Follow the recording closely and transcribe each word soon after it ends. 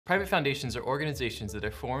Private foundations are organizations that are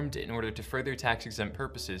formed in order to further tax-exempt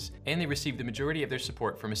purposes, and they receive the majority of their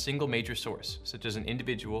support from a single major source, such as an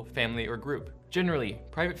individual, family, or group. Generally,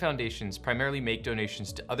 private foundations primarily make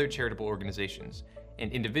donations to other charitable organizations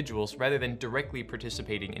and individuals rather than directly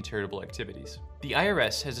participating in charitable activities. The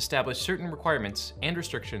IRS has established certain requirements and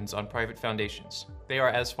restrictions on private foundations. They are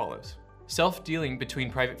as follows. Self-dealing between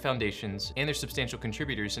private foundations and their substantial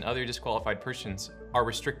contributors and other disqualified persons are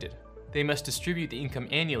restricted. They must distribute the income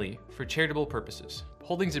annually for charitable purposes.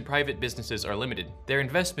 Holdings in private businesses are limited. Their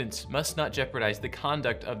investments must not jeopardize the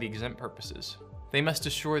conduct of the exempt purposes. They must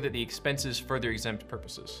assure that the expenses further exempt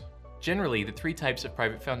purposes. Generally, the three types of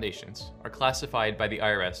private foundations are classified by the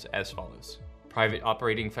IRS as follows. Private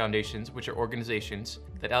operating foundations, which are organizations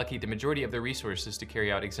that allocate the majority of their resources to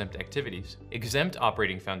carry out exempt activities. Exempt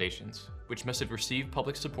operating foundations, which must have received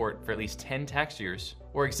public support for at least 10 tax years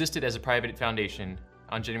or existed as a private foundation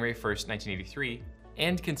on January 1st, 1983,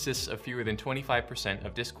 and consists of fewer than 25%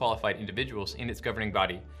 of disqualified individuals in its governing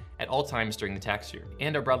body at all times during the tax year,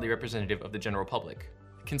 and are broadly representative of the general public.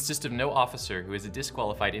 Consist of no officer who is a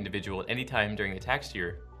disqualified individual at any time during the tax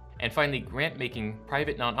year. And finally, grant-making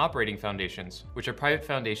private non-operating foundations, which are private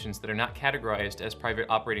foundations that are not categorized as private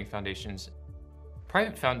operating foundations.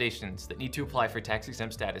 Private foundations that need to apply for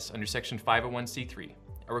tax-exempt status under Section 501c3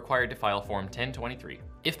 are required to file Form 1023.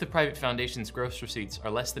 If the private foundation's gross receipts are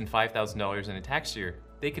less than $5,000 in a tax year,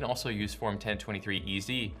 they can also use Form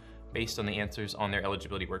 1023-EZ based on the answers on their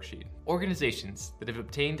eligibility worksheet. Organizations that have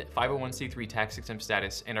obtained 501c3 tax-exempt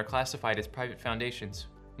status and are classified as private foundations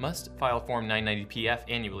must file Form 990-PF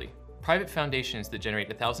annually. Private foundations that generate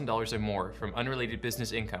 $1,000 or more from unrelated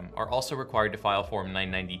business income are also required to file Form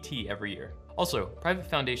 990-T every year. Also, private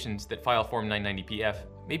foundations that file Form 990-PF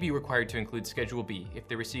may be required to include Schedule B if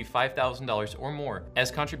they receive $5,000 or more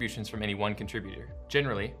as contributions from any one contributor.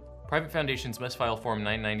 Generally, private foundations must file Form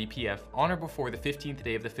 990-PF on or before the 15th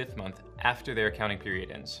day of the 5th month after their accounting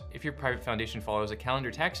period ends. If your private foundation follows a calendar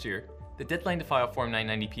tax year, the deadline to file Form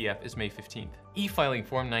 990-PF is May 15th. E-filing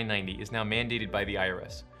Form 990 is now mandated by the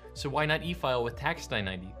IRS, so why not e-file with Tax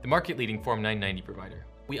 990, the market-leading Form 990 provider?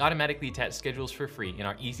 We automatically attach schedules for free in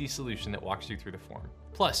our easy solution that walks you through the form.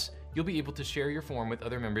 Plus, you'll be able to share your form with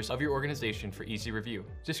other members of your organization for easy review.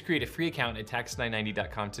 Just create a free account at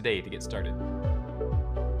tax990.com today to get started.